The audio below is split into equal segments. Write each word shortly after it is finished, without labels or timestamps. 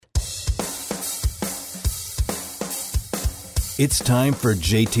It's time for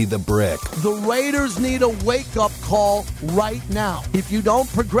JT the Brick. The Raiders need a wake-up call right now. If you don't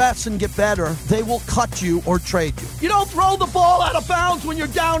progress and get better, they will cut you or trade you. You don't throw the ball out of bounds when you're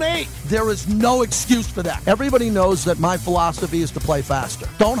down 8. There is no excuse for that. Everybody knows that my philosophy is to play faster.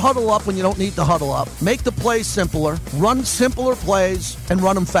 Don't huddle up when you don't need to huddle up. Make the plays simpler. Run simpler plays and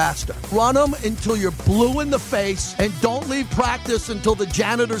run them faster. Run them until you're blue in the face, and don't leave practice until the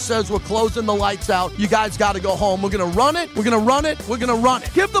janitor says we're closing the lights out. You guys got to go home. We're going to run it. We're going to run it. We're going to run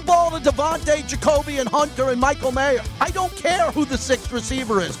it. Give the ball to Devontae, Jacoby, and Hunter, and Michael Mayer. I don't care who the 6th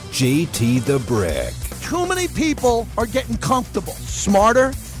receiver is. JT the Brick. Too many people are getting comfortable.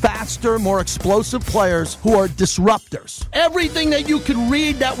 Smarter, faster, more explosive players who are disruptors. Everything that you could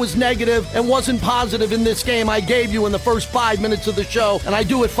read that was negative and wasn't positive in this game, I gave you in the first 5 minutes of the show, and I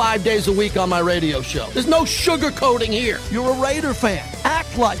do it 5 days a week on my radio show. There's no sugarcoating here. You're a Raider fan.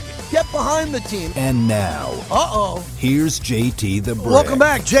 Act like it. Get behind the team. And now, here's JT the Brick. Welcome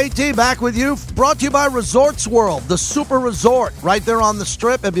back. JT back with you. Brought to you by Resorts World, the super resort right there on the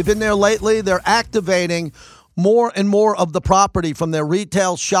Strip. Have you been there lately? They're activating more and more of the property, from their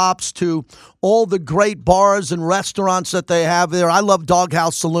retail shops to all the great bars and restaurants that they have there. I love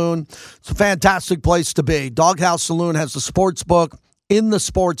Doghouse Saloon. It's a fantastic place to be. Doghouse Saloon has the sports book in the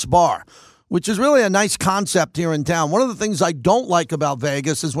sports bar, which is really a nice concept here in town. One of the things I don't like about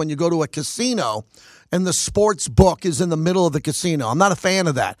Vegas is when you go to a casino and the sports book is in the middle of the casino. I'm not a fan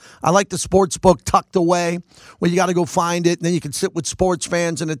of that. I like the sports book tucked away where you got to go find it, and then you can sit with sports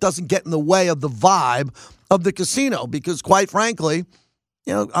fans, and it doesn't get in the way of the vibe of the casino because, quite frankly,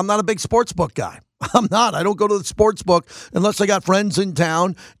 I'm not a big sports book guy. I'm not. I don't go to the sports book unless I got friends in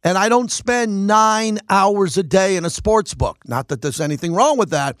town, and I don't spend 9 hours a day in a sports book. Not that there's anything wrong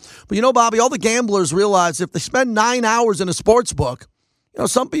with that, but Bobby, all the gamblers realize if they spend 9 hours in a sports book,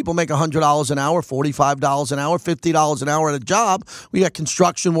 some people make $100 an hour, $45 an hour, $50 an hour at a job. We got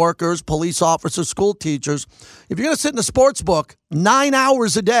construction workers, police officers, school teachers. If you're going to sit in a sports book 9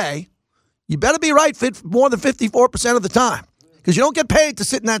 hours a day, you better be right more than 54% of the time, because you don't get paid to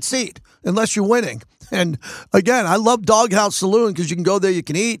sit in that seat unless you're winning. And again, I love Doghouse Saloon because you can go there, you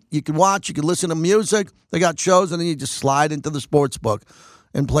can eat, you can watch, you can listen to music. They got shows, and then you just slide into the sports book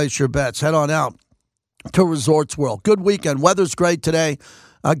and place your bets. Head on out to Resorts World. Good weekend. Weather's great today.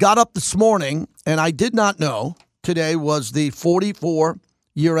 I got up this morning, and I did not know today was the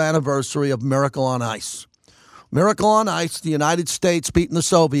 44-year anniversary of Miracle on Ice. Miracle on Ice, the United States beating the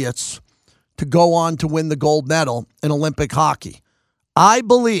Soviets to go on to win the gold medal in Olympic hockey. I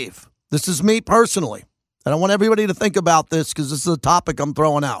believe, this is me personally, and I want everybody to think about this because this is a topic I'm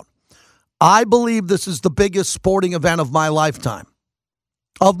throwing out. I believe this is the biggest sporting event of my lifetime.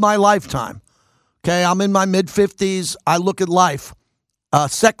 Okay, I'm in my mid-50s. I look at life.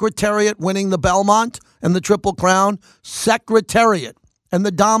 Secretariat winning the Belmont and the Triple Crown. Secretariat. And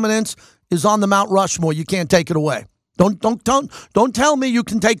the dominance is on the Mount Rushmore. You can't take it away. Don't tell me you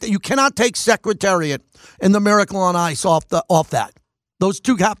can take that. You cannot take Secretariat and the Miracle on Ice off that. Those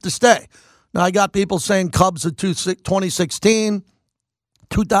two have to stay. Now, I got people saying Cubs of 2016,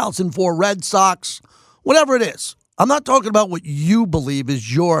 2004 Red Sox, whatever it is. I'm not talking about what you believe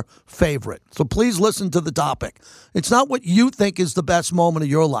is your favorite. So please listen to the topic. It's not what you think is the best moment of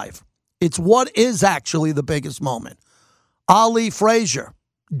your life. It's what is actually the biggest moment. Ali Frazier.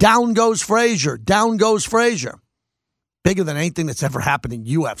 Down goes Frazier. Down goes Frazier. Bigger than anything that's ever happened in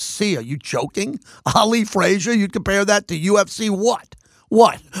UFC. Are you joking? Ali Frazier, you compare that to UFC what?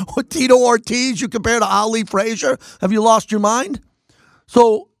 What? Tito Ortiz, you compare to Ali Frazier? Have you lost your mind?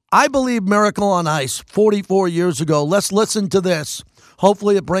 So I believe Miracle on Ice 44 years ago. Let's listen to this.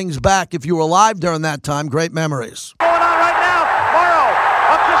 Hopefully it brings back, if you were alive during that time, great memories. Going on right now. Morrow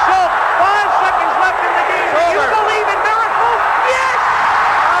up to Schultz. 5 seconds left in the game. Do you believe in miracles? Yes!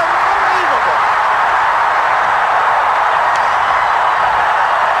 Unbelievable.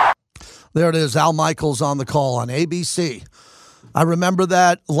 There it is. Al Michaels on the call on ABC. I remember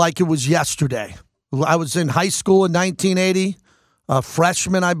that like it was yesterday. I was in high school in 1980. A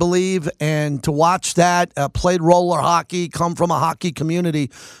freshman, I believe, and to watch that, played roller hockey, come from a hockey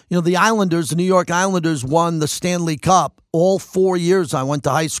community. The Islanders, the New York Islanders, won the Stanley Cup all 4 years I went to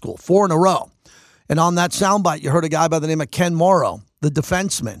high school, 4 in a row. And on that soundbite, you heard a guy by the name of Ken Morrow, the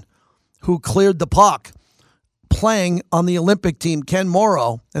defenseman, who cleared the puck playing on the Olympic team, Ken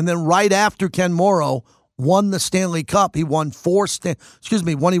Morrow. And then right after Ken Morrow won the Stanley Cup, he won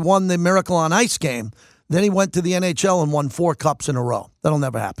when he won the Miracle on Ice game. Then he went to the NHL and won 4 cups in a row. That'll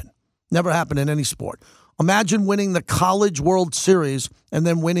never happen. Never happen in any sport. Imagine winning the College World Series and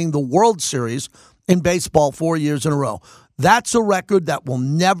then winning the World Series in baseball 4 years in a row. That's a record that will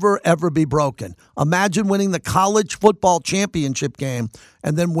never, ever be broken. Imagine winning the college football championship game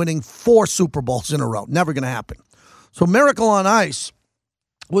and then winning 4 Super Bowls in a row. Never going to happen. So Miracle on Ice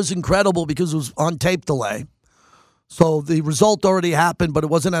was incredible because it was on tape delay. So the result already happened, but it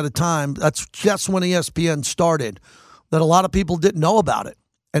wasn't at a time. That's just when ESPN started that a lot of people didn't know about it.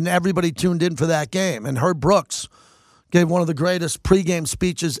 And everybody tuned in for that game. And Herb Brooks gave one of the greatest pregame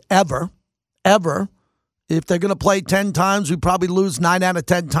speeches ever. If they're going to play 10 times, we probably lose 9 out of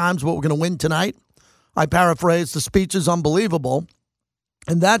 10 times, but we're going to win tonight. I paraphrase, the speech is unbelievable.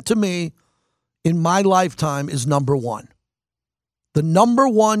 And that, to me, in my lifetime, is number one. The number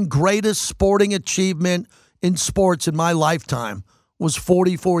one greatest sporting achievement in sports in my lifetime was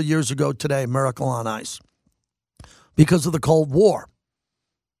 44 years ago today, Miracle on Ice, because of the Cold War.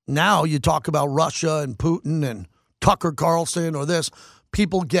 Now you talk about Russia and Putin and Tucker Carlson or this.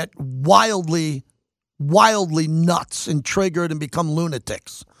 People get wildly nuts and triggered and become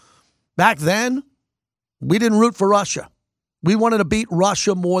lunatics. Back then, we didn't root for Russia. We wanted to beat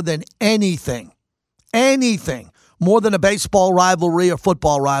Russia more than anything. Anything. More than a baseball rivalry or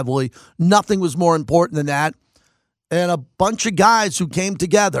football rivalry. Nothing was more important than that. And a bunch of guys who came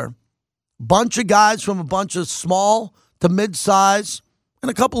together, bunch of guys from a bunch of small to mid-size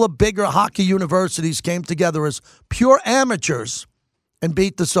and a couple of bigger hockey universities came together as pure amateurs and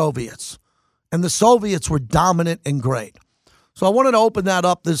beat the Soviets. And the Soviets were dominant and great. So I wanted to open that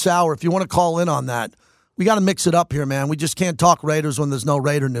up this hour. If you want to call in on that, we got to mix it up here, man. We just can't talk Raiders when there's no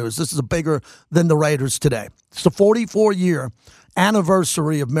Raider news. This is bigger than the Raiders today. It's the 44-year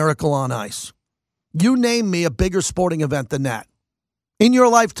anniversary of Miracle on Ice. You name me a bigger sporting event than that in your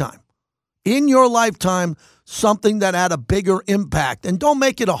lifetime. In your lifetime, something that had a bigger impact. And don't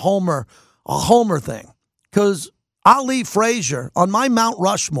make it a homer thing. Because Ali Frazier, on my Mount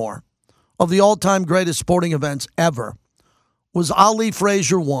Rushmore of the all-time greatest sporting events ever, was Ali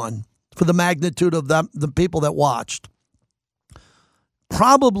Frazier 1 for the magnitude of the people that watched.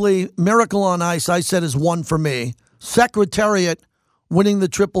 Probably Miracle on Ice, I said, is 1 for me. Secretariat winning the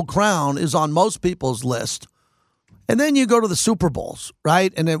Triple Crown is on most people's list. And then you go to the Super Bowls,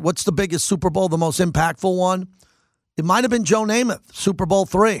 right? And then what's the biggest Super Bowl, the most impactful one? It might have been Joe Namath, Super Bowl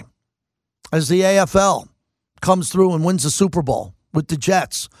III, as the AFL comes through and wins the Super Bowl with the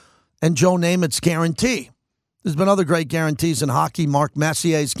Jets and Joe Namath's guarantee. There's been other great guarantees in hockey. Mark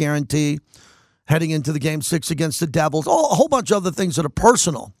Messier's guarantee heading into the Game 6 against the Devils. A whole bunch of other things that are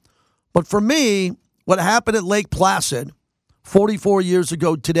personal. But for me, what happened at Lake Placid 44 years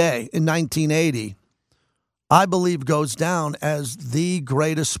ago today in 1980, I believe goes down as the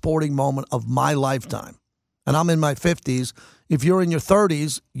greatest sporting moment of my lifetime. And I'm in my 50s. If you're in your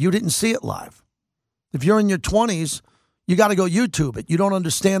 30s, you didn't see it live. If you're in your 20s, you got to go YouTube it. You don't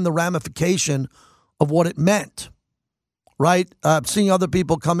understand the ramification of what it meant, right? Seeing other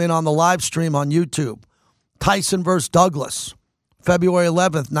people come in on the live stream on YouTube. Tyson versus Douglas, February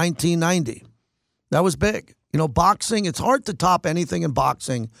 11th, 1990. That was big. You know, boxing, it's hard to top anything in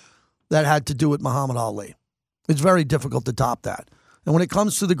boxing that had to do with Muhammad Ali. It's very difficult to top that. And when it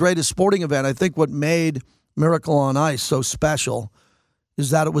comes to the greatest sporting event, I think what made Miracle on Ice so special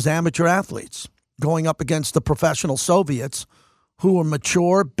is that it was amateur athletes going up against the professional Soviets who were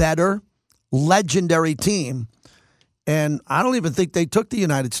mature, better, legendary team. And I don't even think they took the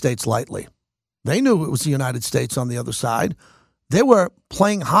United States lightly. They knew it was the United States on the other side. They were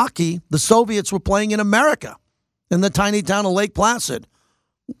playing hockey. The Soviets were playing in America in the tiny town of Lake Placid,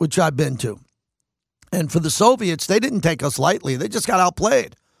 which I've been to. And for the Soviets, they didn't take us lightly. They just got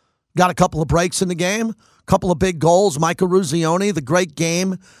outplayed. Got a couple of breaks in the game, a couple of big goals. Michael Ruzioni, the great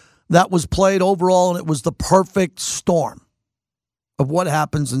game that was played overall, and it was the perfect storm of what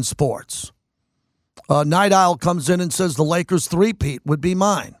happens in sports. Night Owl comes in and says the Lakers three-peat would be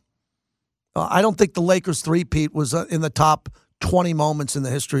mine. I don't think the Lakers three-peat was in the top 20 moments in the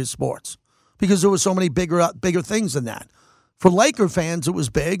history of sports because there were so many bigger things than that. For Laker fans, it was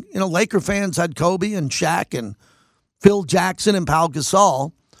big. You know, Laker fans had Kobe and Shaq and Phil Jackson and Pau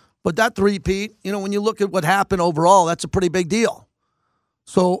Gasol. But that three-peat, you know, when you look at what happened overall, that's a pretty big deal.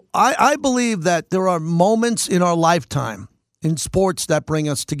 So I believe that there are moments in our lifetime in sports that bring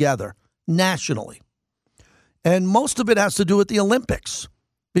us together nationally. And most of it has to do with the Olympics.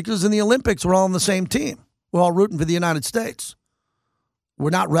 Because in the Olympics, we're all on the same team. We're all rooting for the United States. We're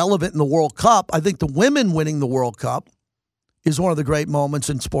not relevant in the World Cup. I think the women winning the World Cup is one of the great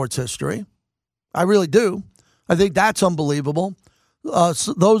moments in sports history. I really do. I think that's unbelievable.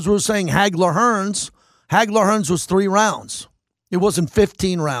 So those who are saying Hagler-Hearns was 3 rounds. It wasn't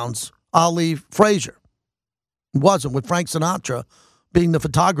 15 rounds, Ali Frazier. It wasn't, with Frank Sinatra being the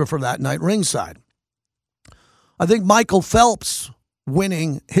photographer that night ringside. I think Michael Phelps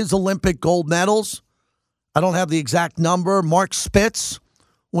winning his Olympic gold medals. I don't have the exact number. Mark Spitz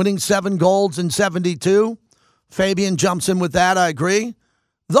winning 7 golds in 72. Fabian jumps in with that, I agree.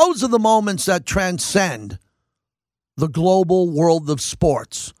 Those are the moments that transcend the global world of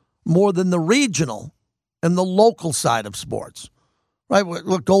sports more than the regional and the local side of sports. Right?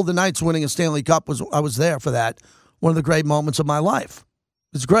 Look, Golden Knights winning a Stanley Cup, I was there for that. One of the great moments of my life.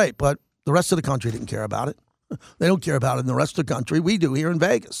 It's great, but the rest of the country didn't care about it. They don't care about it in the rest of the country. We do here in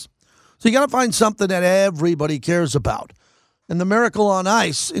Vegas. So you got to find something that everybody cares about. And the Miracle on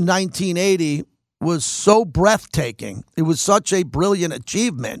Ice in 1980 was so breathtaking. It was such a brilliant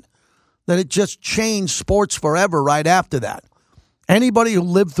achievement that it just changed sports forever right after that. Anybody who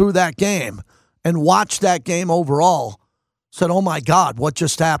lived through that game and watched that game overall said, oh, my God, what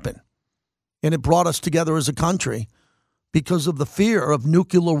just happened? And it brought us together as a country because of the fear of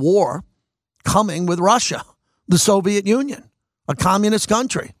nuclear war coming with Russia, the Soviet Union, a communist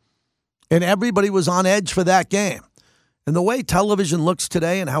country. And everybody was on edge for that game. And the way television looks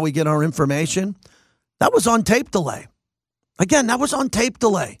today and how we get our information, that was on tape delay. Again, that was on tape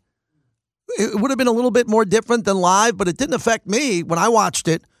delay. It would have been a little bit more different than live, but it didn't affect me. When I watched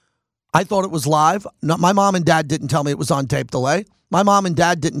it, I thought it was live. No, my mom and dad didn't tell me it was on tape delay. My mom and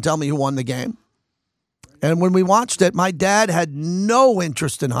dad didn't tell me who won the game. And when we watched it, my dad had no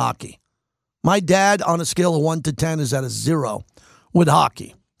interest in hockey. My dad, on a scale of 1 to 10, is at a 0 with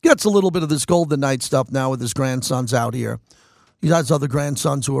hockey. Gets a little bit of this Golden Knight stuff now with his grandsons out here. He has other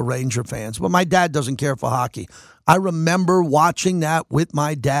grandsons who are Ranger fans. But my dad doesn't care for hockey. I remember watching that with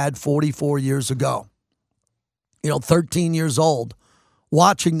my dad 44 years ago. 13 years old,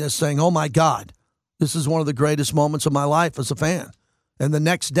 watching this saying, oh, my God, this is one of the greatest moments of my life as a fan. And the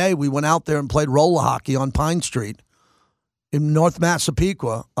next day, we went out there and played roller hockey on Pine Street in North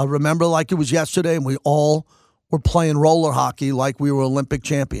Massapequa. I remember like it was yesterday, and we all were playing roller hockey like we were Olympic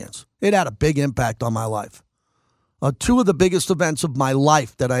champions. It had a big impact on my life. 2 of the biggest events of my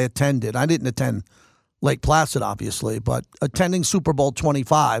life that I attended, I didn't attend Lake Placid, obviously, but attending Super Bowl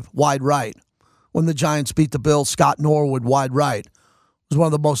 25, wide right, when the Giants beat the Bills, Scott Norwood, wide right, was one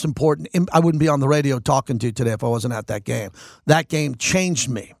of the most important. I wouldn't be on the radio talking to you today if I wasn't at that game. That game changed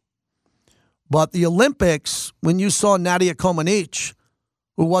me. But the Olympics, when you saw Nadia Comaneci,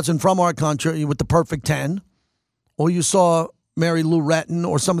 who wasn't from our country, with the perfect 10, or you saw Mary Lou Retton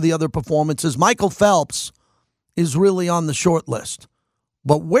or some of the other performances, Michael Phelps is really on the short list.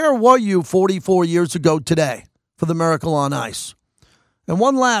 But where were you 44 years ago today for the Miracle on Ice? And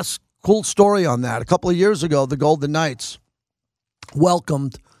one last cool story on that. A couple of years ago, the Golden Knights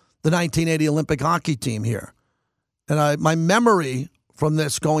welcomed the 1980 Olympic hockey team here. And my memory from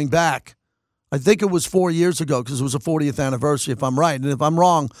this going back, I think it was 4 years ago because it was a 40th anniversary, if I'm right. And if I'm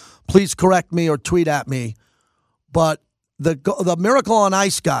wrong, please correct me or tweet at me. But the Miracle on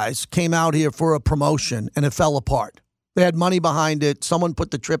Ice guys came out here for a promotion, and it fell apart. They had money behind it. Someone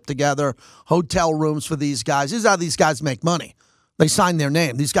put the trip together, hotel rooms for these guys. This is how these guys make money. They sign their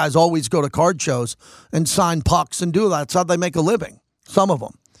name. These guys always go to card shows and sign pucks and do that. That's how they make a living, some of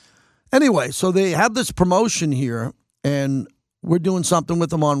them. Anyway, so they have this promotion here, and we're doing something with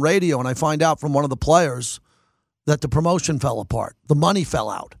them on radio, and I find out from one of the players that the promotion fell apart. The money fell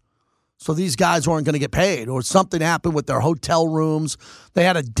out. So these guys weren't going to get paid, or something happened with their hotel rooms. They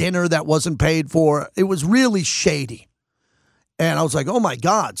had a dinner that wasn't paid for. It was really shady. And I was like, oh, my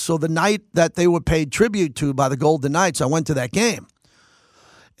God. So the night that they were paid tribute to by the Golden Knights, I went to that game.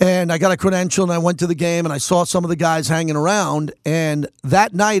 And I got a credential, and I went to the game, and I saw some of the guys hanging around. And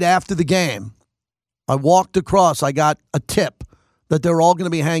that night after the game, I walked across. I got a tip that they're all going to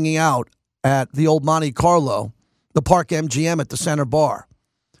be hanging out at the old Monte Carlo, the Park MGM at the Center Bar.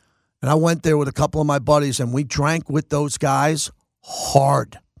 And I went there with a couple of my buddies, and we drank with those guys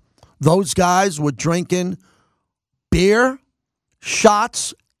hard. Those guys were drinking beer,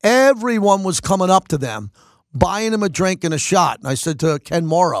 shots. Everyone was coming up to them, buying them a drink and a shot. And I said to Ken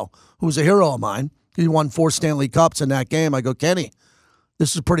Morrow, who's a hero of mine, he won 4 Stanley Cups in that game. I go, Kenny,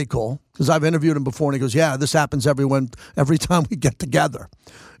 this is pretty cool, because I've interviewed him before, and he goes, yeah, this happens every time we get together.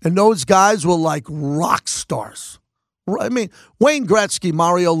 And those guys were like rock stars. I mean, Wayne Gretzky,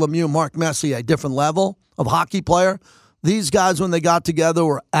 Mario Lemieux, Mark Messier, different level of hockey player. These guys, when they got together,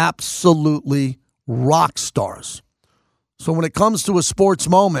 were absolutely rock stars. So when it comes to a sports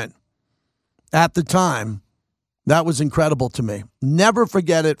moment, at the time, that was incredible to me. Never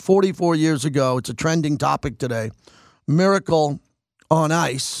forget it. 44 years ago, it's a trending topic today. Miracle on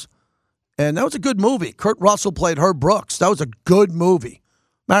Ice. And that was a good movie. Kurt Russell played Herb Brooks. That was a good movie.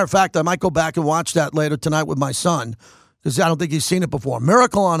 Matter of fact, I might go back and watch that later tonight with my son, because I don't think he's seen it before.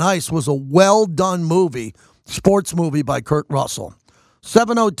 Miracle on Ice was a well-done movie sports movie by Kurt Russell.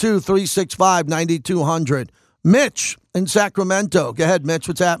 702-365-9200. Mitch in Sacramento. Go ahead, Mitch.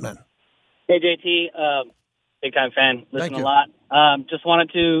 What's happening? Hey, JT. Big time fan. Listen Thank you. a lot. Just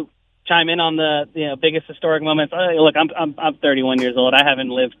wanted to chime in on the biggest historic moments. Look, I'm 31 years old. I haven't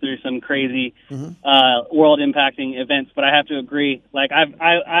lived through some crazy world impacting events, but I have to agree. Like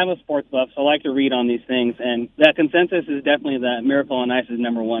I'm a sports buff, so I like to read on these things, and that consensus is definitely that Miracle on Ice is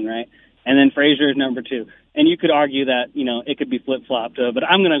number one, right? And then Frazier is number two. And you could argue that it could be flip flopped, but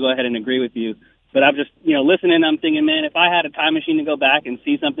I'm going to go ahead and agree with you. But I'm just listening. I'm thinking, man, if I had a time machine to go back and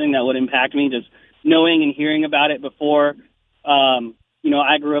see something that would impact me, just knowing and hearing about it before.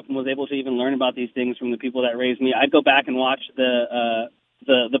 I grew up and was able to even learn about these things from the people that raised me. I'd go back and watch the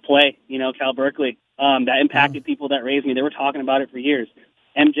play, Cal Berkeley, that impacted people that raised me. They were talking about it for years.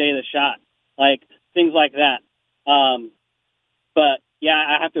 MJ the Shot, like things like that. But yeah,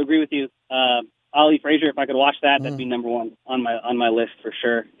 I have to agree with you. Ali Frazier, if I could watch that, that'd be number one on my list for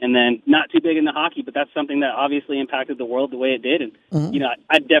sure. And then not too big into hockey, but that's something that obviously impacted the world the way it did. And,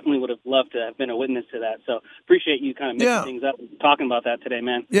 I definitely would have loved to have been a witness to that. So appreciate you kind of mixing things up and talking about that today,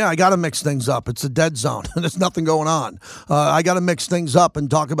 man. Yeah, I got to mix things up. It's a dead zone. There's nothing going on. I got to mix things up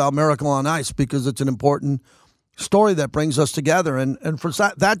and talk about Miracle on Ice because it's an important story that brings us together. And for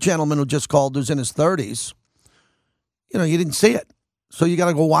that gentleman who just called, who's in his 30s, you didn't see it. So you got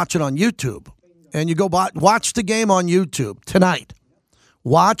to go watch it on YouTube. And you go watch the game on YouTube tonight.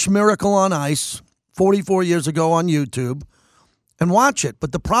 Watch Miracle on Ice 44 years ago on YouTube and watch it.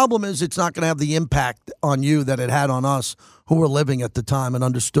 But the problem is it's not going to have the impact on you that it had on us who were living at the time and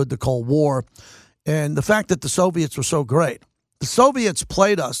understood the Cold War. And the fact that the Soviets were so great. The Soviets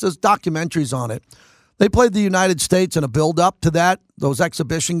played us. There's documentaries on it. They played the United States in a build-up to that, those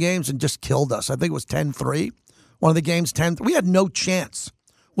exhibition games, and just killed us. I think it was 10-3. One of the games, 10-3. We had no chance.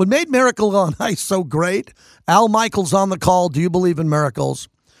 What made Miracle on Ice so great, Al Michaels on the call, do you believe in miracles?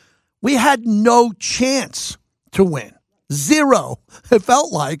 We had no chance to win. Zero, it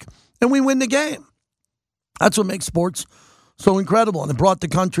felt like, and we win the game. That's what makes sports so incredible, and it brought the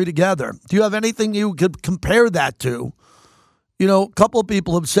country together. Do you have anything you could compare that to? A couple of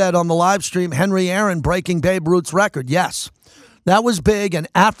people have said on the live stream, Henry Aaron breaking Babe Ruth's record. Yes, that was big, an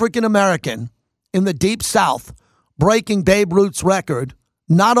African-American in the Deep South breaking Babe Ruth's record.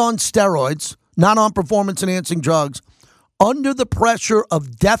 Not on steroids, not on performance-enhancing drugs, under the pressure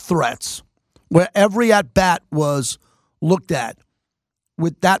of death threats, where every at-bat was looked at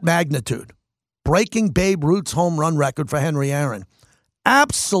with that magnitude. Breaking Babe Ruth's home run record for Henry Aaron.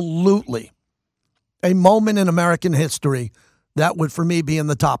 Absolutely a moment in American history that would, for me, be in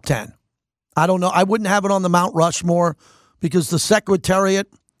the top 10. I don't know. I wouldn't have it on the Mount Rushmore because the Secretariat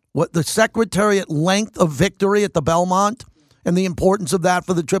length of victory at the Belmont and the importance of that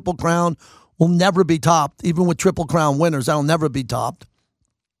for the Triple Crown will never be topped. Even with Triple Crown winners, that'll never be topped.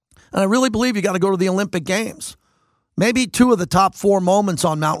 And I really believe you got to go to the Olympic Games. Maybe two of the top four moments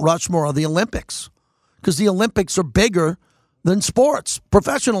on Mount Rushmore are the Olympics because the Olympics are bigger than sports,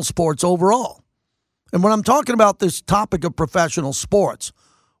 professional sports overall. And when I'm talking about this topic of professional sports,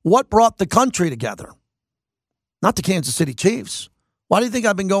 what brought the country together? Not the Kansas City Chiefs. Why do you think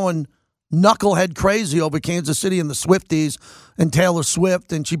I've been going knucklehead crazy over Kansas City and the Swifties and Taylor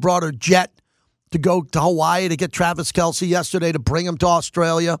Swift, and she brought her jet to go to Hawaii to get Travis Kelce yesterday to bring him to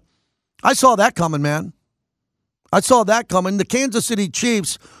Australia? I saw that coming, man. I saw that coming. The Kansas City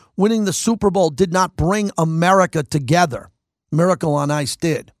Chiefs winning the Super Bowl did not bring America together. Miracle on Ice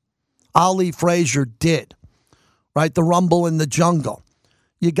did. Ali Frazier did. Right? The Rumble in the Jungle.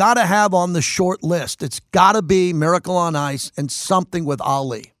 You got to have on the short list. It's got to be Miracle on Ice and something with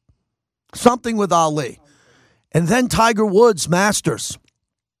Ali. Something with Ali. And then Tiger Woods' Masters.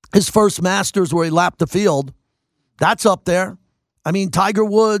 His first Masters where he lapped the field. That's up there. I mean, Tiger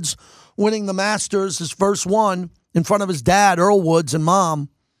Woods winning the Masters, his first one, in front of his dad, Earl Woods, and mom,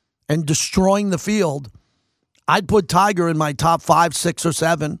 and destroying the field. I'd put Tiger in my top 5, 6, or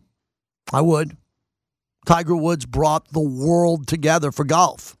 7. I would. Tiger Woods brought the world together for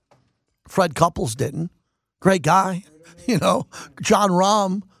golf. Fred Couples didn't. Great guy. John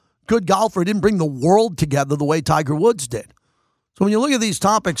Rahm, good golfer, didn't bring the world together the way Tiger Woods did. So when you look at these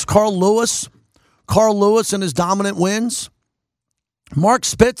topics, Carl Lewis and his dominant wins. Mark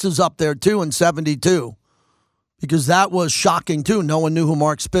Spitz is up there, too, in 72, because that was shocking, too. No one knew who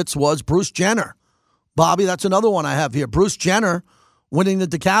Mark Spitz was. Bruce Jenner. Bobby, that's another one I have here. Bruce Jenner winning the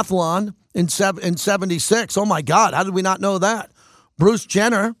decathlon in 76. Oh, my God, how did we not know that? Bruce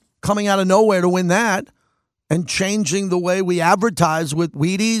Jenner coming out of nowhere to win that and changing the way we advertise with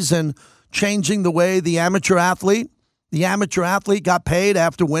Wheaties and changing the way the amateur athlete got paid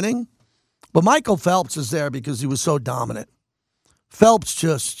after winning. But Michael Phelps is there because he was so dominant. Phelps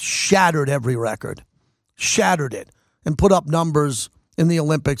just shattered every record, shattered it, and put up numbers in the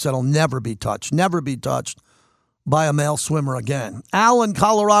Olympics that'll never be touched by a male swimmer again. Al in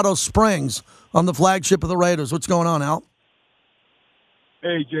Colorado Springs on the flagship of the Raiders. What's going on, Al?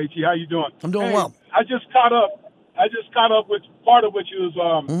 Hey, JT, how you doing? I'm doing well. I just caught up with part of what you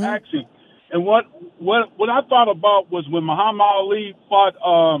was asking. And what I thought about was when Muhammad Ali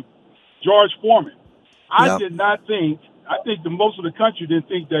fought George Foreman. I did not think. I think most of the country didn't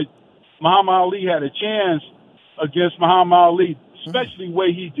think that Muhammad Ali had a chance against Muhammad Ali, especially the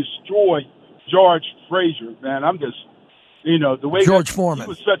way he destroyed George Frazier. Man, I'm just, the way Foreman. He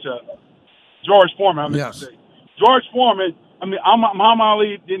was such a George Foreman. George Foreman. Muhammad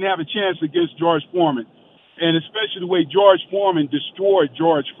Ali didn't have a chance against George Foreman, and especially the way George Foreman destroyed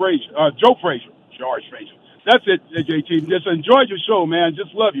Joe Frazier. George Frazier. That's it, JT. Just enjoy your show, man.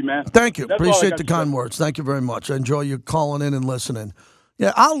 Just love you, man. Thank you. That's Appreciate the kind words. Thank you very much. I enjoy you calling in and listening.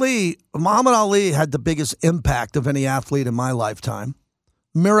 Yeah, Muhammad Ali had the biggest impact of any athlete in my lifetime.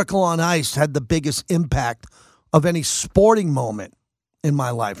 Miracle on Ice had the biggest impact of any sporting moment in my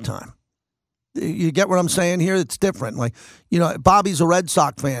lifetime. You get what I'm saying here? It's different. Bobby's a Red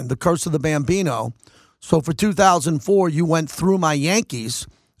Sox fan, the curse of the Bambino. So for 2004, you went through my Yankees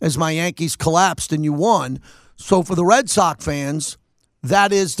as my Yankees collapsed and you won. So for the Red Sox fans,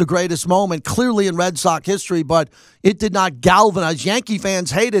 that is the greatest moment, clearly in Red Sox history, but it did not galvanize. Yankee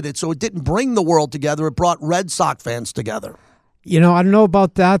fans hated it, so it didn't bring the world together. It brought Red Sox fans together. I don't know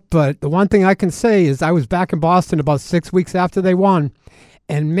about that, but the one thing I can say is I was back in Boston about 6 weeks after they won,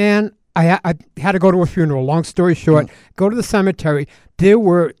 and man, I had to go to a funeral. Long story short, go to the cemetery. There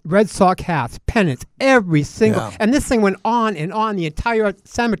were Red Sox hats, pennants, every single. And this thing went on and on the entire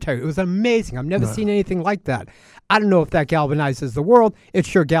cemetery. It was amazing. I've never seen anything like that. I don't know if that galvanizes the world. It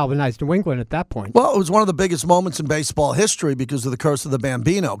sure galvanized New England at that point. Well, it was one of the biggest moments in baseball history because of the curse of the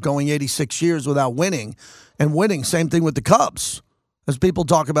Bambino, going 86 years without winning and winning. Same thing with the Cubs, as people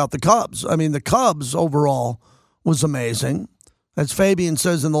talk about the Cubs. I mean, the Cubs overall was amazing. As Fabian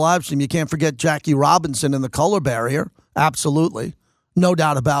says in the live stream, you can't forget Jackie Robinson and the color barrier. Absolutely. No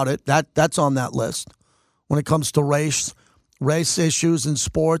doubt about it. That's on that list. When it comes to race issues in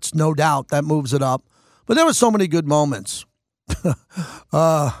sports, no doubt that moves it up. But there were so many good moments.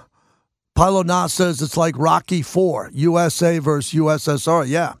 Pilo Nas says it's like Rocky IV, USA versus USSR.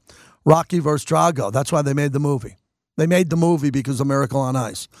 Yeah, Rocky versus Drago. That's why they made the movie. They made the movie because of Miracle on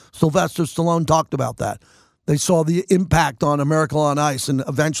Ice. Sylvester Stallone talked about that. They saw the impact on A Miracle on Ice and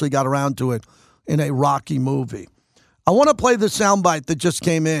eventually got around to it in a Rocky movie. I want to play the soundbite that just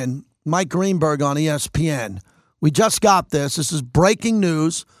came in. Mike Greenberg on ESPN. We just got this. This is breaking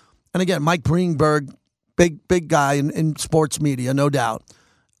news. And again, Mike Greenberg, big guy in sports media, no doubt,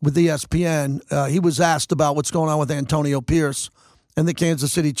 with ESPN. He was asked about what's going on with Antonio Pierce and the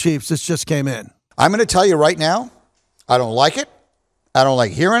Kansas City Chiefs. This just came in. I'm going to tell you right now, I don't like it. I don't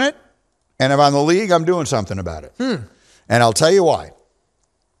like hearing it. And if I'm the league, I'm doing something about it. And I'll tell you why.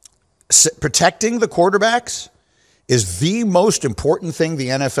 Protecting the quarterbacks is the most important thing the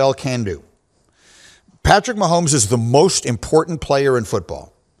NFL can do. Patrick Mahomes is the most important player in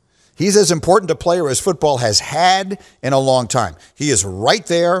football. He's as important a player as football has had in a long time. He is right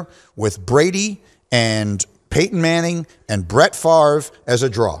there with Brady and Peyton Manning and Brett Favre as a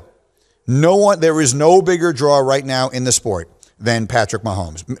draw. There is no bigger draw right now in the sport than Patrick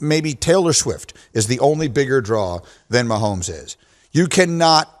Mahomes. Maybe Taylor Swift is the only bigger draw than Mahomes is. You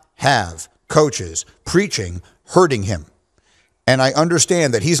cannot have coaches preaching hurting him. And I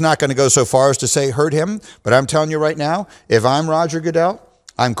understand that he's not going to go so far as to say hurt him, but I'm telling you right now, if I'm Roger Goodell,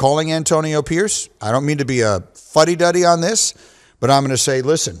 I'm calling Antonio Pierce. I don't mean to be a fuddy-duddy on this, but I'm going to say,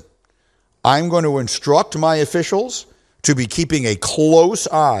 listen, I'm going to instruct my officials to be keeping a close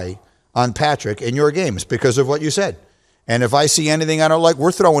eye on Patrick in your games because of what you said. And if I see anything I don't like,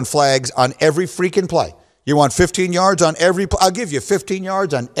 we're throwing flags on every freaking play. You want 15 yards on every play? I'll give you 15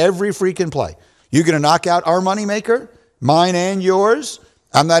 yards on every freaking play. You're going to knock out our moneymaker, mine and yours?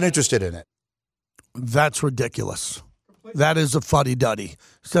 I'm not interested in it. That's ridiculous. That is a fuddy-duddy. He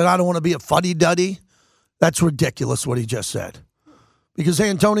said, I don't want to be a fuddy-duddy. That's ridiculous what he just said. Because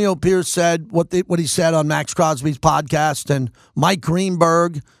Antonio Pierce said what he said on Max Crosby's podcast, and Mike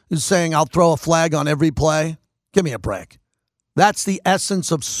Greenberg is saying, I'll throw a flag on every play. Give me a break. That's the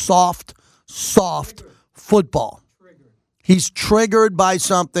essence of soft football. He's triggered by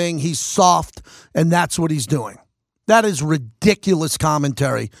something. He's soft, and that's what he's doing. That is ridiculous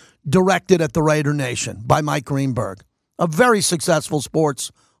commentary directed at the Raider Nation by Mike Greenberg, a very successful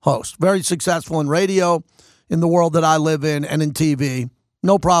sports host, very successful in radio, in the world that I live in, and in TV.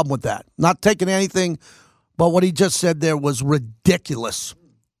 No problem with that. Not taking anything, but what he just said there was ridiculous.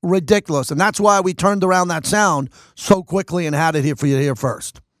 Ridiculous. And that's why we turned around that sound so quickly and had it here for you to hear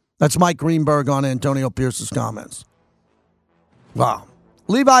first. That's Mike Greenberg on Antonio Pierce's comments. Wow.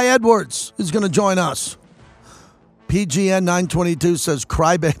 Levi Edwards is going to join us. PGN 922 says,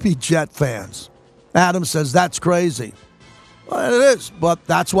 crybaby Jet fans. Adam says, that's crazy. Well, it is, but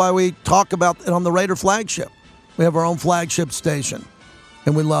that's why we talk about it on the Raider flagship. We have our own flagship station,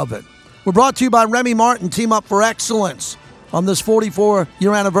 and we love it. We're brought to you by Remy Martin, Team Up for Excellence. On this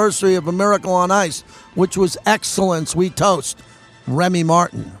 44-year anniversary of A Miracle on Ice, which was excellence, we toast Remy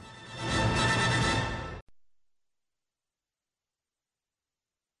Martin.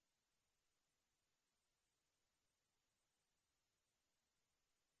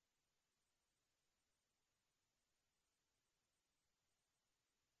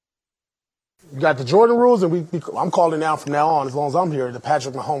 You got the Jordan rules, and I'm calling now from now on, as long as I'm here, the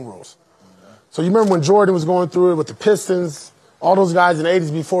Patrick Mahomes rules. So you remember when Jordan was going through it with the Pistons, all those guys in the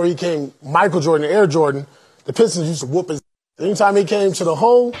 80s before he came, Michael Jordan and Air Jordan, the Pistons used to whoop his. Anytime he came to the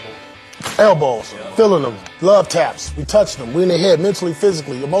hole, elbows, feeling them, love taps. We touched them. We in the head, mentally,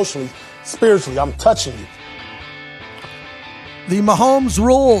 physically, emotionally, spiritually. I'm touching you. The Mahomes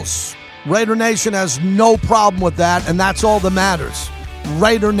rules. Raider Nation has no problem with that, and that's all that matters.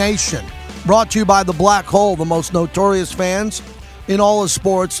 Raider Nation. Brought to you by the Black Hole, the most notorious fans in all of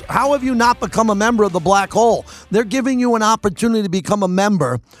sports. How have you not become a member of the Black Hole? They're giving you an opportunity to become a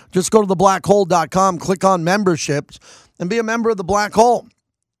member. Just go to theblackhole.com, click on memberships, and be a member of the Black Hole.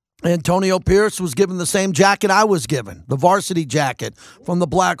 Antonio Pierce was given the same jacket I was given, the varsity jacket from the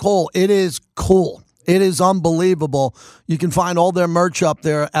Black Hole. It is cool. It is unbelievable. You can find all their merch up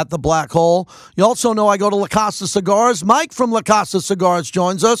there at the Black Hole. You also know I go to La Casa Cigars. Mike from La Casa Cigars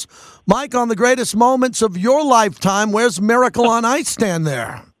joins us. Mike, on the greatest moments of your lifetime, where's Miracle on Ice stand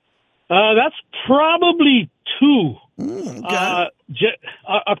there? That's probably two. Okay.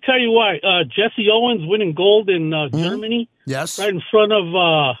 I'll tell you why. Jesse Owens winning gold in Germany. Yes. Right in front of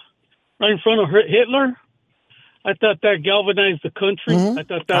Hitler. I thought that galvanized the country. I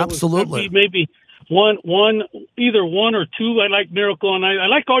thought that Absolutely. would be maybe either one or two. I like Miracle on Ice. I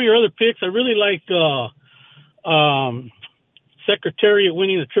like all your other picks. I really like Secretariat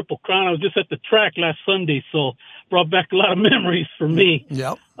winning the Triple Crown. I was just at the track last Sunday, so brought back a lot of memories for me.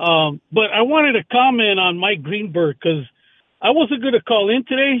 Yep. But I wanted to comment on Mike Greenberg because I wasn't going to call in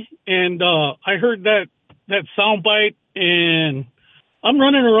today, and I heard that soundbite, and I'm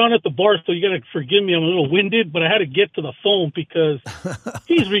running around at the bar, so you got to forgive me. I'm a little winded, but I had to get to the phone because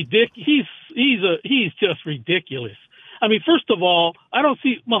he's ridiculous. He's just ridiculous. I mean, first of all, I don't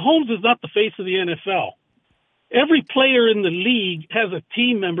see Mahomes is not the face of the NFL. Every player in the league has a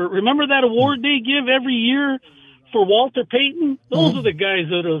team member. Remember that award they give every year for Walter Payton? Those are the guys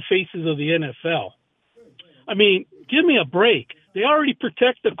that are the faces of the NFL. I mean, give me a break. They already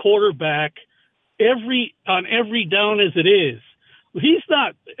protect the quarterback on every down as it is. He's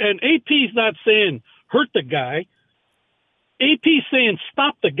not, and AP's not saying hurt the guy. AP's saying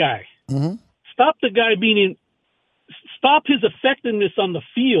stop the guy. Stop the guy, meaning stop his effectiveness on the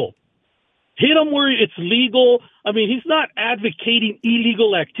field. Hit him where it's legal. I mean, he's not advocating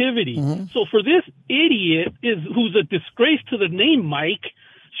illegal activity. So for this idiot who's a disgrace to the name, Mike,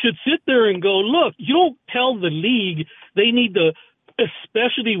 should sit there and go, look, you don't tell the league they need to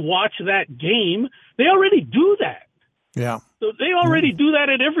especially watch that game. They already do that. Yeah. So they already do that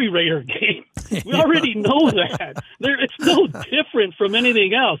at every Raider game. We already know that. It's no different from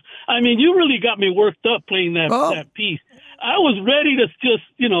anything else. I mean, you really got me worked up playing that piece. I was ready to just,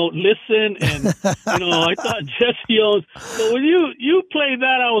 listen, and, I thought Jesse Owens. So when you played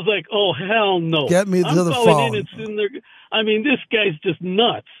that, I was like, oh, hell no. Get me to the phone. I mean, this guy's just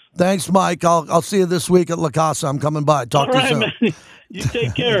nuts. Thanks, Mike. I'll see you this week at La Casa. I'm coming by. Talk to you soon. Man. You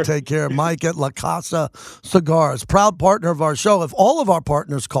take care. Take care. Mike at La Casa Cigars, proud partner of our show. If all of our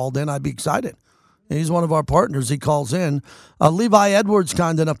partners called in, I'd be excited. He's one of our partners. He calls in. Levi Edwards,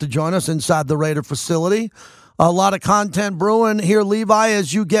 kind enough to join us inside the Raider facility. A lot of content brewing here, Levi,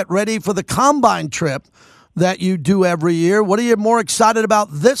 as you get ready for the Combine trip that you do every year. What are you more excited about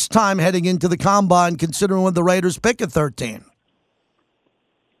this time heading into the Combine, considering when the Raiders pick at 13?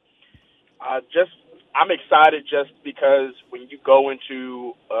 I'm excited just because when you go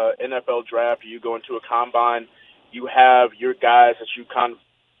into NFL draft or you go into a combine, you have your guys that you kind of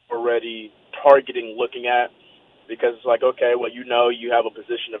already targeting, looking at, because it's like, okay, well, you have a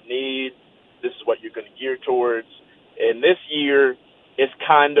position of need. This is what you're going to gear towards. And this year, it's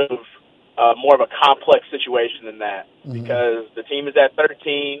kind of more of a complex situation than that because the team is at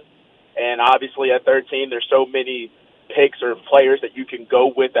 13, and obviously at 13, there's so many picks or players that you can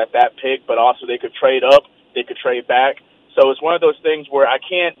go with at that pick, but also they could trade up, they could trade back. So it's one of those things where I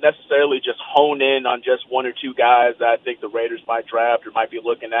can't necessarily just hone in on just one or two guys that I think the Raiders might draft or might be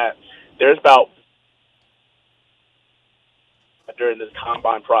looking at. There's about during this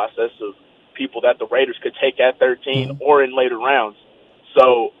combine process of people that the Raiders could take at 13 or in later rounds.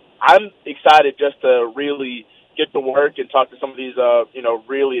 So I'm excited just to really get to work and talk to some of these,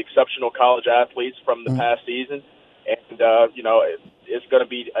 really exceptional college athletes from the past season. And, it's going to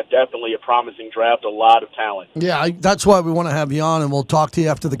be definitely a promising draft, a lot of talent. Yeah, that's why we want to have you on, and we'll talk to you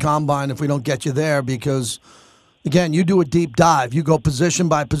after the combine if we don't get you there because, again, you do a deep dive. You go position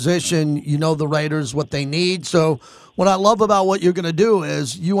by position. You know the Raiders, what they need. So what I love about what you're going to do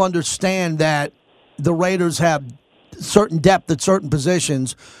is you understand that the Raiders have certain depth at certain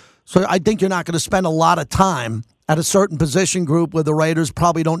positions. So I think you're not going to spend a lot of time at a certain position group where the Raiders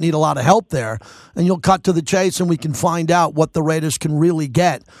probably don't need a lot of help there. And you'll cut to the chase and we can find out what the Raiders can really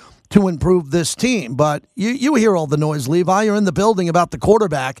get to improve this team. But you hear all the noise, Levi. You're in the building about the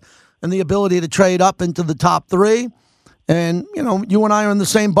quarterback and the ability to trade up into the top three. And, you and I are in the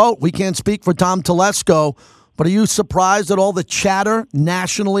same boat. We can't speak for Tom Telesco. But are you surprised at all the chatter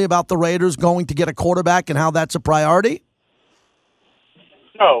nationally about the Raiders going to get a quarterback and how that's a priority?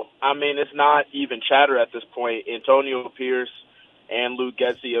 No, I mean, it's not even chatter at this point. Antonio Pierce and Luke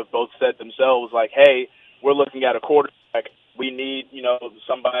Getsy have both said themselves, like, hey, we're looking at a quarterback. We need,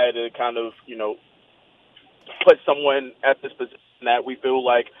 somebody to kind of, put someone at this position that we feel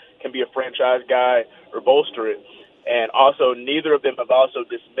like can be a franchise guy or bolster it. And also, neither of them have also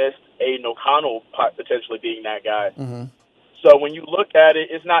dismissed Aiden O'Connell potentially being that guy. Mm-hmm. So when you look at it,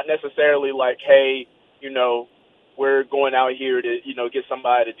 it's not necessarily like, hey, we're going out here to, get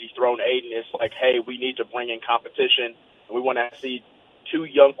somebody to dethrone Aiden. It's like, hey, we need to bring in competition. And we want to see two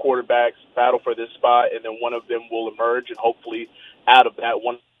young quarterbacks battle for this spot, and then one of them will emerge, and hopefully out of that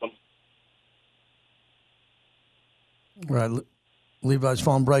one of them. Right. Levi's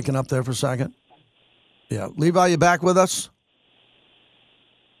phone breaking up there for a second. Yeah. Levi, you back with us?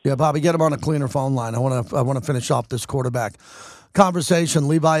 Yeah, Bobby, get him on a cleaner phone line. I want to finish off this quarterback conversation.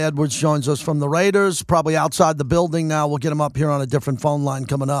 Levi Edwards joins us from the Raiders, probably outside the building now. We'll get him up here on a different phone line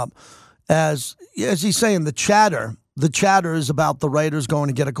coming up. As he's saying, the chatter is about the Raiders going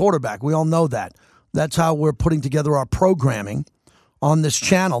to get a quarterback. We all know that. That's how we're putting together our programming on this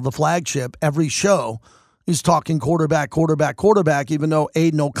channel, the flagship. Every show is talking quarterback, even though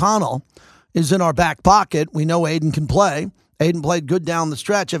Aiden O'Connell is in our back pocket. We know Aiden can play. Aiden played good down the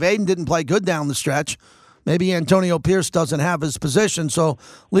stretch. If Aiden didn't play good down the stretch, maybe Antonio Pierce doesn't have his position. So,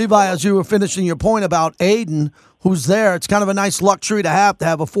 Levi, as you were finishing your point about Aiden, who's there, it's kind of a nice luxury to have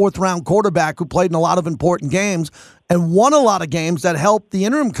a fourth-round quarterback who played in a lot of important games and won a lot of games that helped the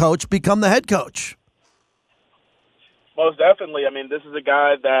interim coach become the head coach. Most definitely. I mean, this is a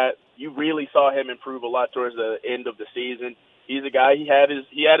guy that you really saw him improve a lot towards the end of the season. He's a guy, he had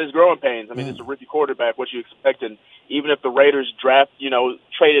his growing pains. I mean, it's a rookie quarterback. What you expect? And even if the Raiders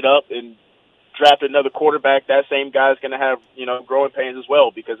traded up and drafted another quarterback, that same guy's going to have, growing pains as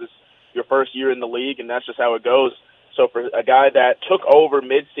well because it's your first year in the league, and that's just how it goes. So for a guy that took over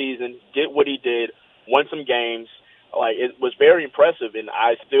midseason, did what he did, won some games, it was very impressive. And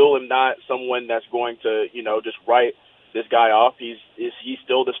I still am not someone that's going to, just write this guy off. He's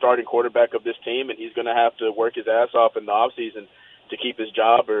still the starting quarterback of this team, and he's going to have to work his ass off in the offseason to keep his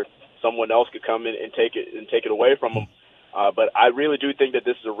job, or someone else could come in and take it away from him. But I really do think that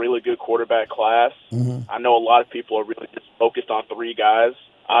this is a really good quarterback class. Mm-hmm. I know a lot of people are really just focused on three guys.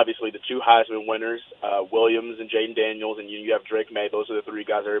 Obviously, the two Heisman winners, Williams and Jaden Daniels, and you have Drake May. Those are the three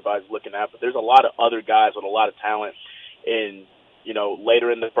guys everybody's looking at. But there's a lot of other guys with a lot of talent in, later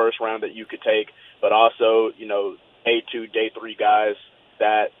in the first round that you could take, but also, day 2, day 3 guys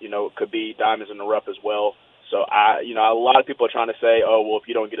that, could be diamonds in the rough as well. So, a lot of people are trying to say, oh, well, if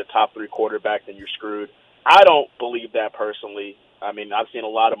you don't get a top 3 quarterback, then you're screwed. I don't believe that personally. I mean, I've seen a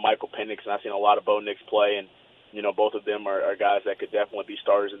lot of Michael Penix and I've seen a lot of Bo Nix play, and, both of them are guys that could definitely be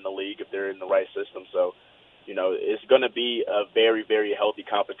starters in the league if they're in the right system. So, it's going to be a very, very healthy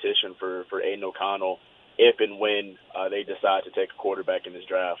competition for Aiden O'Connell if and when they decide to take a quarterback in this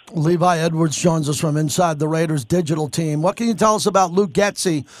draft. Levi Edwards joins us from inside the Raiders digital team. What can you tell us about Luke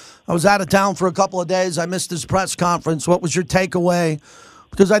Getsy? I was out of town for a couple of days. I missed his press conference. What was your takeaway?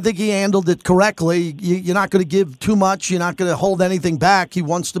 Because I think he handled it correctly. You're not going to give too much. You're not going to hold anything back. He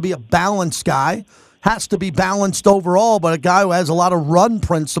wants to be a balanced guy. Has to be balanced overall, but a guy who has a lot of run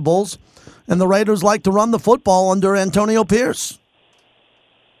principles. And the Raiders like to run the football under Antonio Pierce.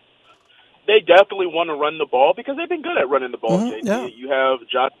 They definitely want to run the ball because they've been good at running the ball. Mm-hmm, yeah. You have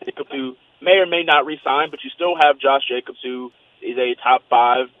Josh Jacobs, who may or may not re-sign, but you still have Josh Jacobs, who is a top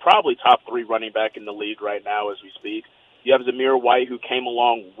 5, probably top 3 running back in the league right now as we speak. You have Zamir White, who came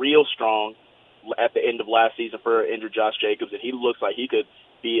along real strong at the end of last season for injured Josh Jacobs, and he looks like he could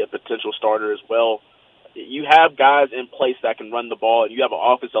be a potential starter as well. You have guys in place that can run the ball, and you have an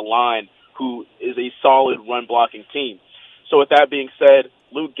offensive line who is a solid run-blocking team. So with that being said,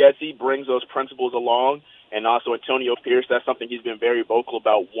 Luke Getsy brings those principles along, and also Antonio Pierce, that's something he's been very vocal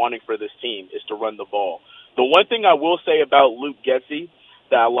about wanting for this team, is to run the ball. The one thing I will say about Luke Getsy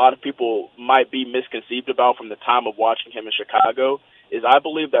that a lot of people might be misconceived about from the time of watching him in Chicago is I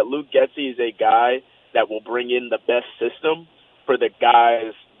believe that Luke Getsy is a guy that will bring in the best system for the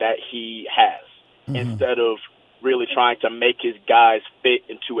guys that he has, instead of really trying to make his guys fit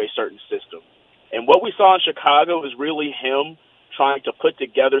into a certain system. And what we saw in Chicago is really him trying to put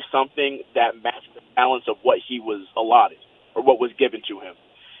together something that matched the balance of what he was allotted or what was given to him.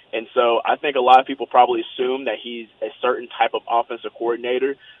 And so I think a lot of people probably assume that he's a certain type of offensive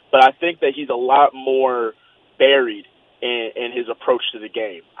coordinator, but I think that he's a lot more buried in his approach to the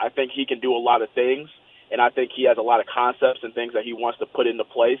game. I think he can do a lot of things, and I think he has a lot of concepts and things that he wants to put into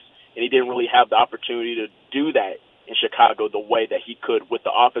place, and he didn't really have the opportunity to do that in Chicago the way that he could with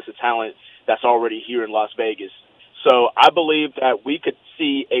the offensive talent that's already here in Las Vegas. So I believe that we could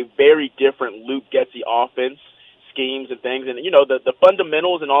see a very different Luke Getsy offense, schemes and things. And, the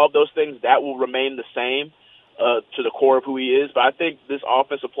fundamentals and all of those things, that will remain the same to the core of who he is. But I think this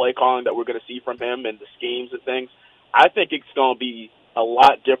offensive play calling that we're going to see from him and the schemes and things, I think it's going to be a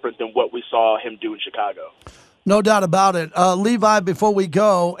lot different than what we saw him do in Chicago. No doubt about it. Levi, before we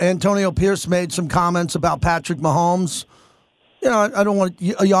go, Antonio Pierce made some comments about Patrick Mahomes. I don't want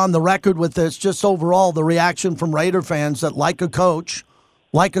you on the record with this, just overall the reaction from Raider fans that like a coach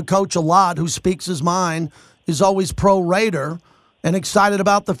a lot who speaks his mind, is always pro-Raider and excited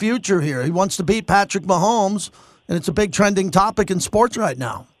about the future here. He wants to beat Patrick Mahomes, and it's a big trending topic in sports right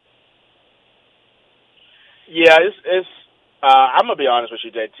now. Yeah, it's I'm going to be honest with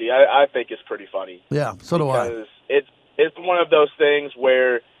you, JT. I think it's pretty funny. Yeah, so do I. Because it's one of those things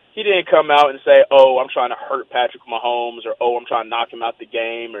where he didn't come out and say, oh, I'm trying to hurt Patrick Mahomes, or, oh, I'm trying to knock him out the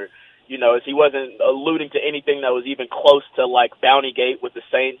game, or, he wasn't alluding to anything that was even close to, like, Bountygate with the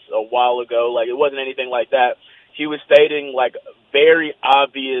Saints a while ago. Like, it wasn't anything like that. He was stating, like, very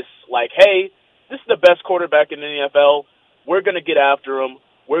obvious, like, hey, this is the best quarterback in the NFL. We're going to get after him.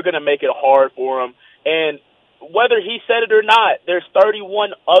 We're going to make it hard for him. And whether he said it or not, there's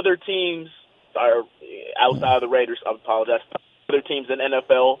 31 other teams outside of the Raiders, I apologize, other teams in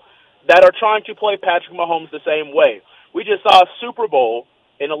NFL that are trying to play Patrick Mahomes the same way. We just saw a Super Bowl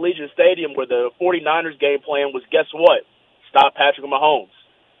in Allegiant Stadium where the 49ers game plan was, guess what? Stop Patrick Mahomes.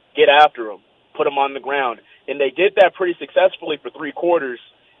 Get after him. Put him on the ground. And they did that pretty successfully for 3 quarters,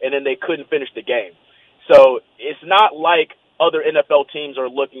 and then they couldn't finish the game. So it's not like other NFL teams are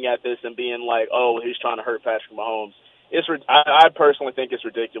looking at this and being like, oh, he's trying to hurt Patrick Mahomes. I personally think it's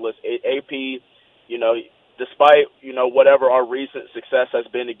ridiculous. AP, despite, whatever our recent success has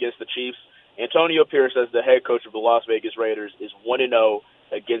been against the Chiefs, Antonio Pierce, as the head coach of the Las Vegas Raiders, is 1-0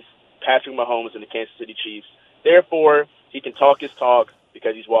 against Patrick Mahomes and the Kansas City Chiefs. Therefore, he can talk his talk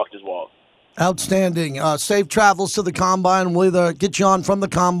because he's walked his walk. Outstanding. Safe travels to the Combine. We'll either get you on from the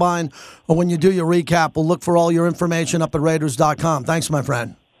Combine or when you do your recap, we'll look for all your information up at Raiders.com. Thanks, my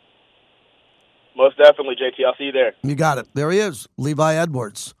friend. Most definitely, JT. I'll see you there. You got it. There he is, Levi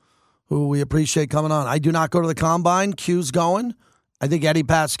Edwards, who we appreciate coming on. I do not go to the Combine. Q's going. I think Eddie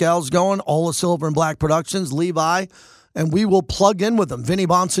Pascal's going. All the Silver and Black Productions, Levi, and we will plug in with them. Vinny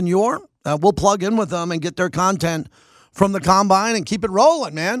Bonsignor, we'll plug in with them and get their content from the Combine and keep it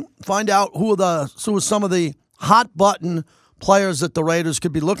rolling, man. Find out who are some of the hot button players that the Raiders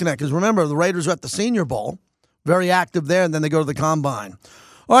could be looking at. Because remember, the Raiders are at the Senior Bowl, very active there, and then they go to the Combine.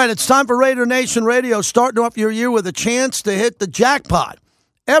 All right, it's time for Raider Nation Radio, starting off your year with a chance to hit the jackpot.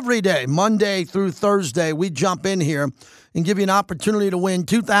 Every day, Monday through Thursday, we jump in here and give you an opportunity to win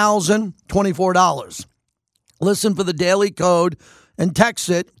 $2,024. Listen for the daily code and text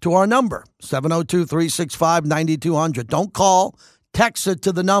it to our number, 702-365-9200. Don't call, text it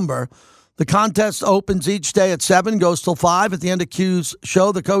to the number. The contest opens each day at 7, goes till 5. At the end of Q's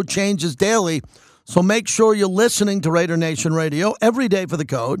show, the code changes daily. So make sure you're listening to Raider Nation Radio every day for the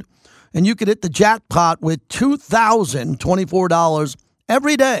code. And you could hit the jackpot with $2,024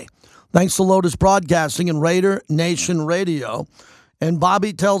 every day. Thanks to Lotus Broadcasting and Raider Nation Radio. And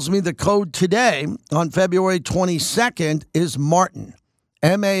Bobby tells me the code today on February 22nd is Martin,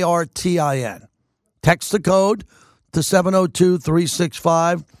 Martin. Text the code to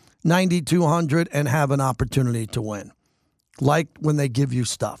 702-365-9200 and have an opportunity to win. Like when they give you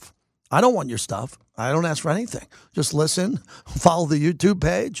stuff. I don't want your stuff. I don't ask for anything. Just listen, follow the YouTube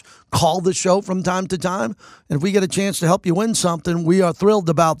page, call the show from time to time. And if we get a chance to help you win something, we are thrilled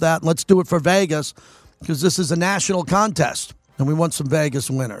about that. Let's do it for Vegas because this is a national contest and we want some Vegas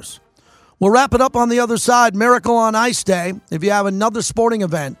winners. We'll wrap it up on the other side. Miracle on Ice Day. If you have another sporting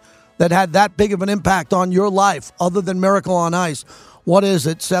event that had that big of an impact on your life other than Miracle on Ice, what is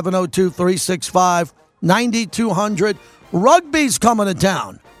it? 702-365-9200. Rugby's coming to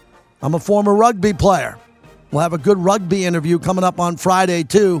town. I'm a former rugby player. We'll have a good rugby interview coming up on Friday,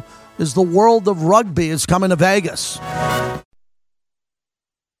 too, as the world of rugby is coming to Vegas.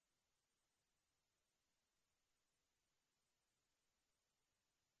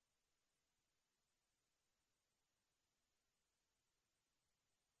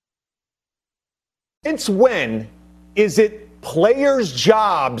 Since when is it players'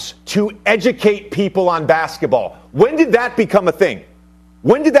 jobs to educate people on basketball? When did that become a thing?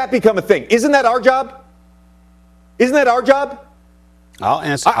 When did that become a thing? Isn't that our job? Isn't that our job? I'll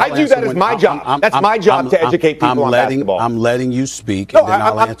answer. I view that as my job. That's my job to educate people on basketball. I'm letting you speak, and then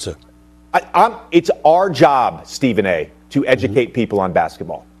I'll answer. It's our job, Stephen A., to educate people on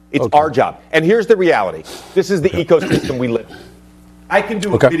basketball. It's our job. And here's the reality. This is the ecosystem we live in. I can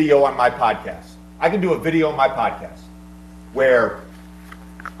do a video on my podcast. Where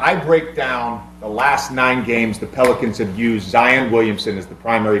I break down the last 9 games the Pelicans have used Zion Williamson as the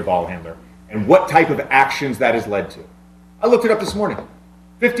primary ball handler and what type of actions that has led to. I looked it up this morning.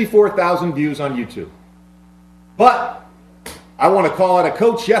 54,000 views on YouTube. But I want to call out a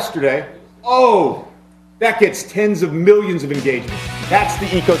coach yesterday. Oh, that gets tens of millions of engagements. That's the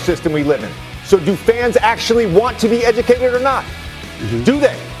ecosystem we live in. So do fans actually want to be educated or not? Mm-hmm. Do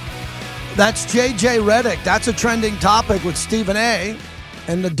they? That's J.J. Redick. That's a trending topic with Stephen A.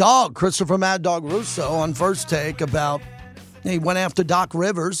 and the dog, Christopher Mad Dog Russo, on First Take about he went after Doc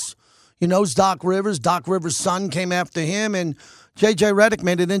Rivers. He knows Doc Rivers. Doc Rivers' son came after him, and J.J. Redick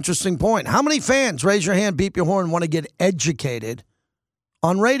made an interesting point. How many fans, raise your hand, beep your horn, want to get educated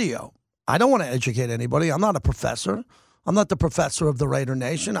on radio? I don't want to educate anybody. I'm not a professor. I'm not the professor of the Raider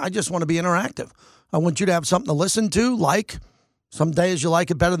Nation. I just want to be interactive. I want you to have something to listen to, like. Some days you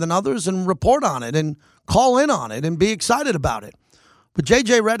like it better than others, and report on it and call in on it and be excited about it. But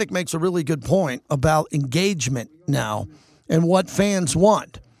J.J. Redick makes a really good point about engagement now and what fans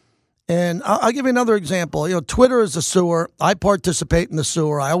want. And I'll give you another example. You know, Twitter is a sewer. I participate in the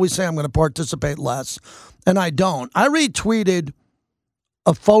sewer. I always say I'm going to participate less, and I don't. I retweeted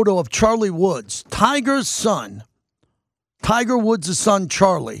a photo of Charlie Woods, Tiger's son. Tiger Woods' son,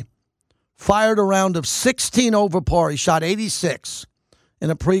 Charlie, fired a round of 16 over par. He shot 86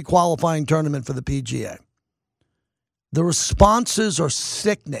 in a pre-qualifying tournament for the PGA. The responses are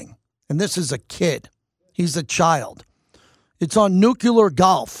sickening. And this is a kid. He's a child. It's on Nuclear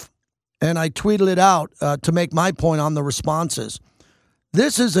Golf. And I tweeted it out to make my point on the responses.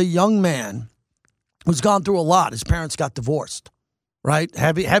 This is a young man who's gone through a lot. His parents got divorced, right?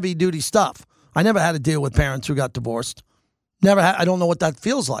 Heavy-duty stuff. I never had to deal with parents who got divorced. I don't know what that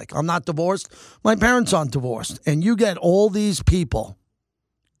feels like. I'm not divorced. My parents aren't divorced. And you get all these people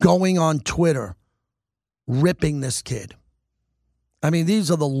going on Twitter ripping this kid. I mean,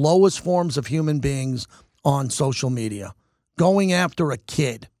 these are the lowest forms of human beings on social media. Going after a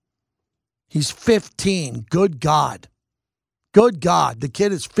kid. He's 15. Good God. Good God. The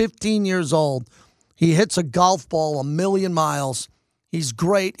kid is 15 years old. He hits a golf ball 1,000,000 miles. He's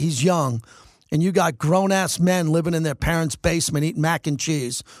great. He's young. And you got grown-ass men living in their parents' basement eating mac and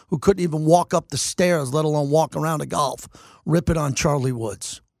cheese who couldn't even walk up the stairs, let alone walk around a golf, rip it on Charlie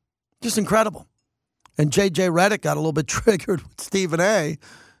Woods. Just incredible. And J.J. Redick got a little bit triggered with Stephen A.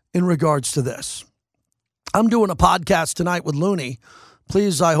 in regards to this. I'm doing a podcast tonight with Looney.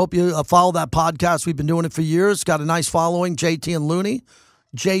 Please, I hope you follow that podcast. We've been doing it for years. Got a nice following, JT and Looney.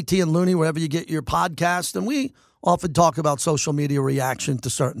 JT and Looney, wherever you get your podcast. And we often talk about social media reaction to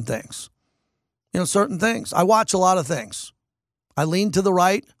certain things. You know, certain things. I watch a lot of things. I lean to the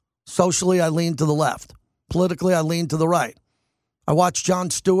right. Socially, I lean to the left. Politically, I lean to the right. I watch Jon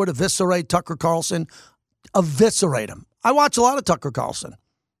Stewart eviscerate Tucker Carlson. Eviscerate him. I watch a lot of Tucker Carlson.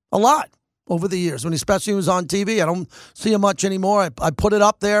 A lot over the years. When especially he was on TV. I don't see him much anymore. I put it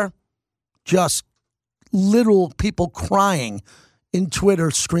up there. Just literal people crying in Twitter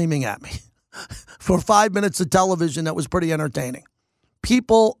screaming at me. For 5 minutes of television, that was pretty entertaining.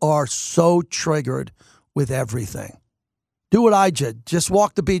 People are so triggered with everything. Do what I did. Just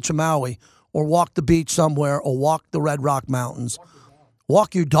walk the beach in Maui or walk the beach somewhere or walk the Red Rock Mountains.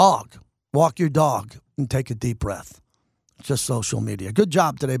 Walk your dog. Walk your dog and take a deep breath. It's just social media. Good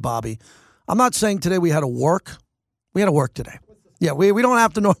job today, Bobby. I'm not saying today we had to work. We had to work today. Yeah, we don't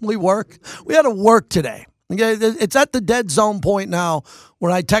have to normally work. We had to work today. Okay, it's at the dead zone point now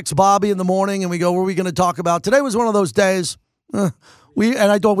where I text Bobby in the morning and we go, what are we going to talk about? Today was one of those days. And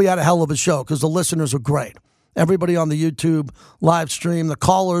I thought we had a hell of a show because the listeners are great. Everybody on the YouTube live stream, the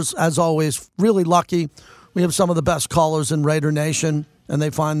callers, as always, really lucky. We have some of the best callers in Raider Nation, and they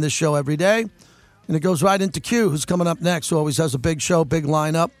find this show every day. And it goes right into Q, who's coming up next, who always has a big show, big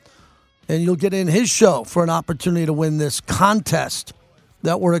lineup. And you'll get in his show for an opportunity to win this contest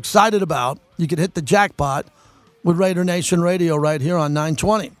that we're excited about. You can hit the jackpot with Raider Nation Radio right here on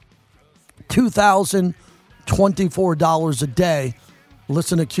 920. $2,024 a day.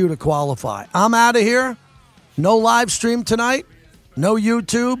 Listen to Q to qualify. I'm out of here. No live stream tonight. No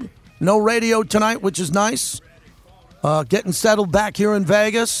YouTube. No radio tonight, which is nice. Getting settled back here in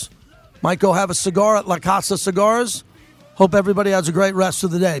Vegas. Might go have a cigar at La Casa Cigars. Hope everybody has a great rest of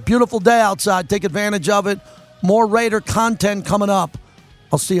the day. Beautiful day outside. Take advantage of it. More Raider content coming up.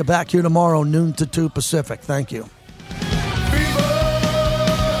 I'll see you back here tomorrow, noon to 2 Pacific. Thank you.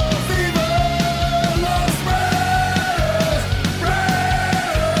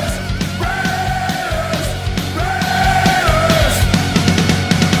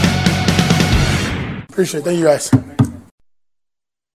 Appreciate it. Thank you, guys.